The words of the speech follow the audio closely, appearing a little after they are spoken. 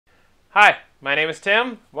Hi, my name is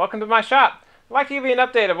Tim. Welcome to my shop. I'd like to give you an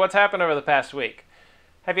update of what's happened over the past week.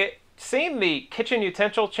 Have you seen the Kitchen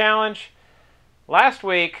Utensil Challenge? Last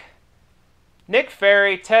week, Nick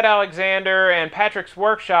Ferry, Ted Alexander, and Patrick's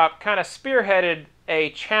Workshop kind of spearheaded a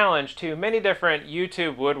challenge to many different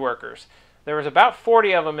YouTube woodworkers. There was about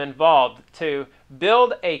 40 of them involved to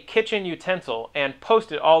build a kitchen utensil and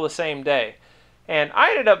post it all the same day. And I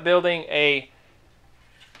ended up building a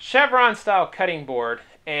Chevron style cutting board,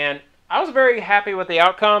 and I was very happy with the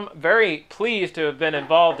outcome, very pleased to have been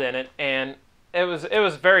involved in it, and it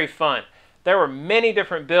was very fun. There were many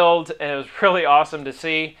different builds, and it was really awesome to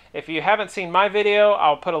see. If you haven't seen my video,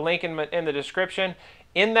 I'll put a link in the description.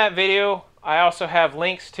 In that video, I also have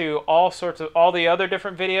links to all the other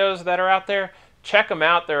different videos that are out there. Check them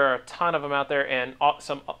out. There are a ton of them out there and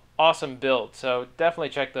some awesome builds, so definitely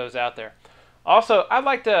check those out there. Also, I'd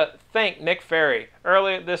like to thank Nick Ferry.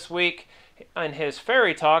 Earlier this week, in his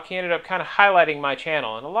Ferry talk, he ended up kind of highlighting my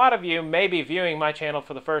channel, and a lot of you may be viewing my channel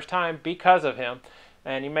for the first time because of him,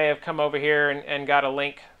 and you may have come over here and got a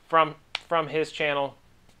link from his channel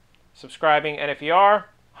subscribing, and if you are,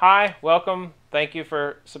 hi, welcome, thank you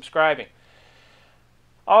for subscribing.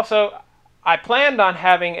 Also, I planned on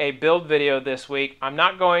having a build video this week. I'm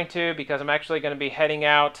not going to, because I'm actually going to be heading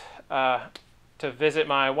out to visit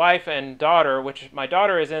my wife and daughter, which my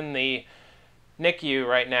daughter is in the NICU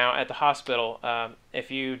right now at the hospital. If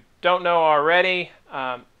you don't know already,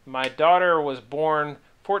 my daughter was born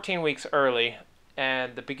 14 weeks early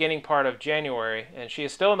and the beginning part of January, and she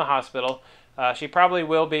is still in the hospital. She probably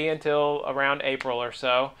will be until around April or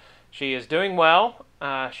so. She is doing well.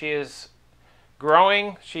 She is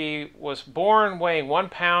growing. She was born weighing 1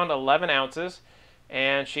 pound 11 ounces,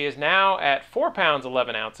 and she is now at 4 pounds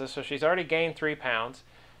 11 ounces, so she's already gained 3 pounds,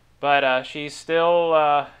 but she's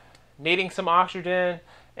still needing some oxygen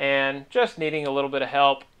and just needing a little bit of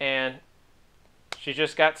help, and she's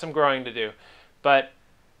just got some growing to do. But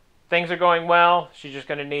things are going well. She's just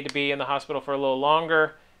going to need to be in the hospital for a little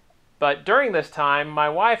longer. But during this time, my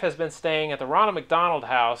wife has been staying at the Ronald McDonald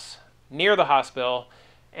House near the hospital,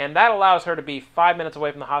 and that allows her to be 5 minutes away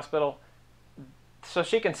from the hospital so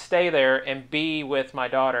she can stay there and be with my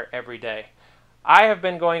daughter every day. I have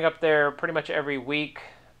been going up there pretty much every week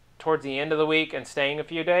towards the end of the week and staying a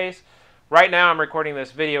few days. Right now I'm recording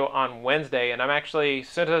this video on Wednesday, and I'm actually, as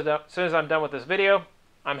soon as I'm done with this video,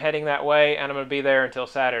 I'm heading that way, and I'm going to be there until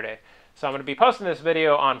Saturday. So I'm going to be posting this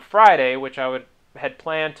video on Friday, which I had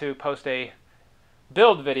planned to post a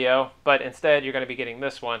build video, but instead you're going to be getting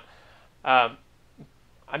this one. I'm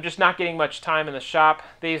just not getting much time in the shop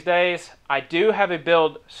these days. I do have a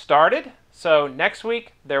build started, so next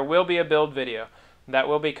week there will be a build video that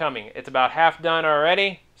will be coming. It's about half done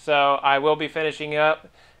already, so I will be finishing up,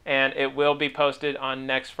 and it will be posted on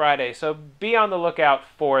next Friday. So be on the lookout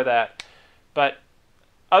for that. But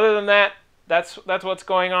other than that, that's what's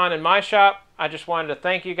going on in my shop. I just wanted to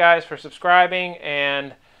thank you guys for subscribing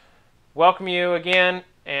and welcome you again,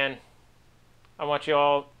 and I want you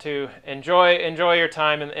all to enjoy your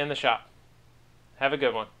time in the shop. Have a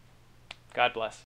good one. God bless.